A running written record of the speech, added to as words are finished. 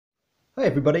Hi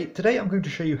everybody, today I'm going to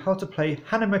show you how to play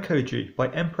Hanamikoji by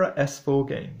Emperor S4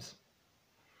 Games.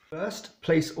 First,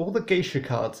 place all the geisha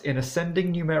cards in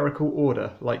ascending numerical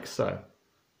order, like so.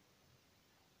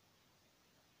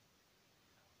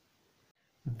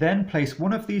 Then place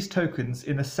one of these tokens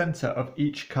in the center of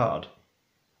each card.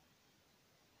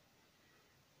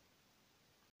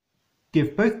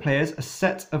 Give both players a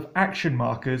set of action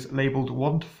markers labelled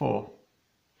 1 to 4.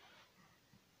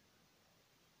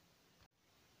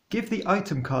 Give the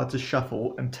item cards a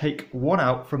shuffle and take one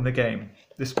out from the game.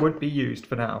 This won't be used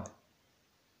for now.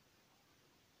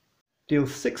 Deal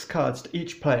 6 cards to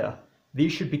each player.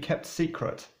 These should be kept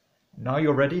secret. Now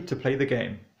you're ready to play the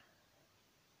game.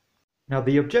 Now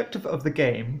the objective of the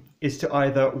game is to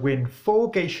either win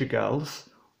 4 geisha girls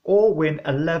or win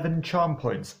 11 charm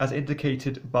points as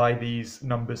indicated by these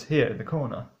numbers here in the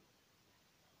corner.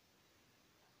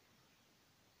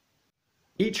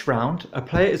 Each round, a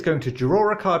player is going to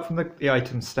draw a card from the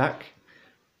item stack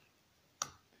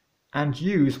and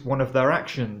use one of their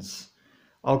actions.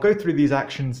 I'll go through these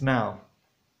actions now.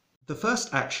 The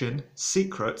first action,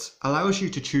 Secret, allows you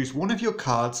to choose one of your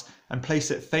cards and place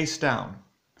it face down,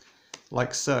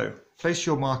 like so. Place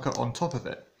your marker on top of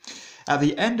it. At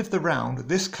the end of the round,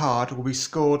 this card will be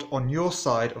scored on your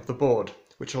side of the board,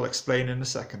 which I'll explain in a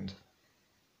second.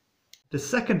 The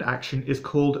second action is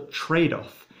called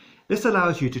Trade-off. This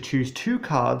allows you to choose 2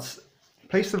 cards,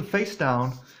 place them face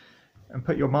down and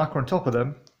put your marker on top of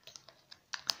them.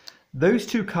 Those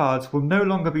 2 cards will no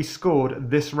longer be scored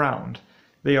this round.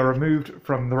 They are removed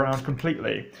from the round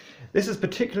completely. This is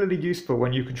particularly useful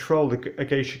when you control a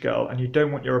geisha girl and you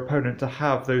don't want your opponent to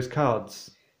have those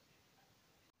cards.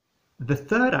 The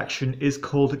third action is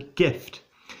called Gift.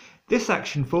 This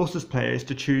action forces players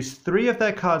to choose 3 of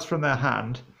their cards from their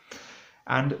hand,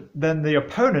 and then the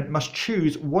opponent must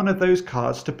choose one of those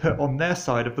cards to put on their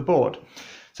side of the board.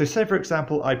 So say for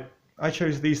example I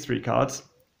chose these 3 cards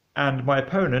and my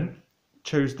opponent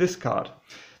chose this card.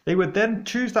 They would then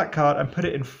choose that card and put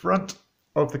it in front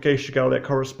of the geisha girl it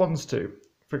corresponds to.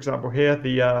 For example here,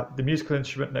 the musical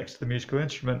instrument next to the musical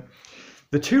instrument.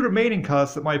 The 2 remaining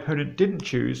cards that my opponent didn't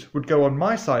choose would go on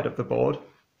my side of the board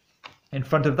in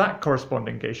front of that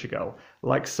corresponding geisha girl,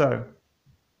 like so.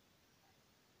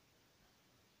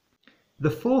 The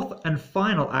fourth and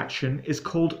final action is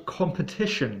called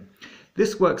Competition.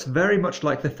 This works very much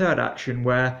like the third action,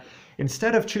 where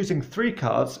instead of choosing 3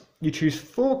 cards, you choose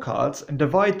 4 cards and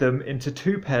divide them into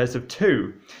 2 pairs of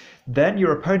 2. Then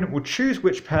your opponent will choose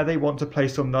which pair they want to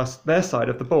place on their side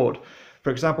of the board.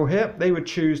 For example here, they would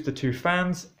choose the 2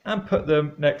 fans and put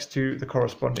them next to the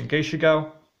corresponding geisha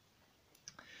girl.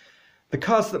 The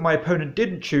cards that my opponent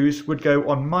didn't choose would go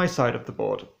on my side of the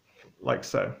board, like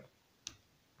so.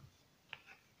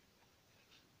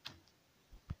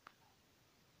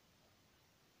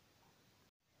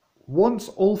 Once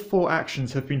all 4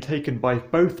 actions have been taken by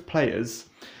both players,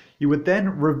 you would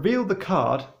then reveal the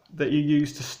card that you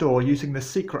used to store using the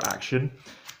secret action,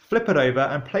 flip it over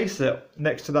and place it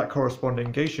next to that corresponding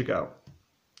geisha girl,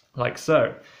 like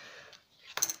so.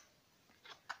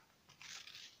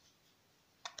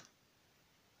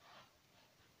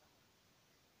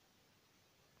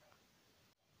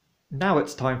 Now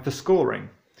it's time for scoring.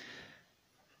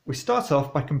 We start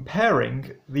off by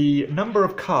comparing the number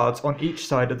of cards on each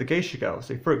side of the geisha girl.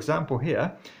 So for example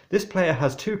here, this player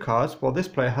has 2 cards while this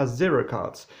player has 0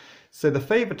 cards. So the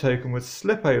favour token would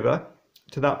slip over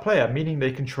to that player, meaning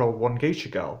they control 1 geisha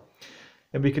girl.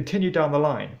 And we continue down the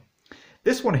line.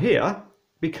 This one here,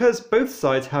 because both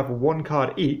sides have 1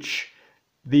 card each,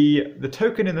 the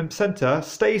token in the centre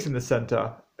stays in the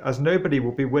centre, as nobody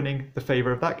will be winning the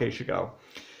favour of that geisha girl.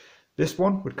 This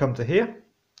one would come to here.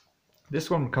 This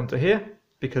one would come to here,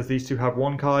 because these 2 have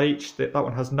 1 card each, that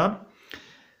one has none.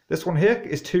 This one here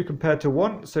is 2 compared to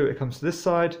 1, so it comes to this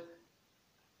side.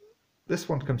 This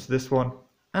one comes to this one,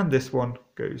 and this one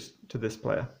goes to this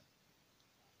player.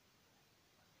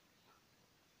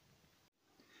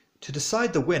 To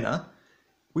decide the winner,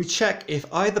 we check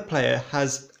if either player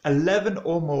has 11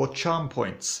 or more charm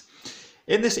points.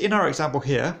 In our example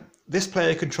here, this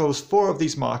player controls 4 of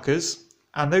these markers,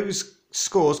 and those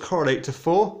scores correlate to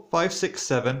 4, 5, 6,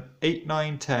 7, 8,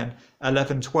 9, 10,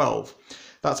 11, 12.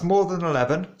 That's more than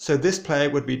 11, so this player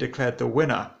would be declared the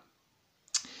winner.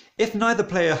 If neither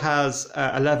player has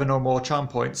 11 or more charm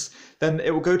points, then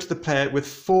it will go to the player with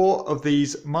 4 of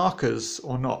these markers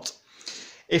or not.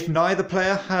 If neither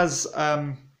player has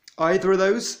either of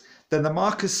those, then the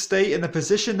markers stay in the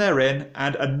position they're in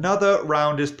and another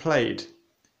round is played.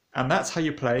 And that's how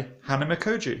you play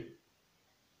Hanamikoji.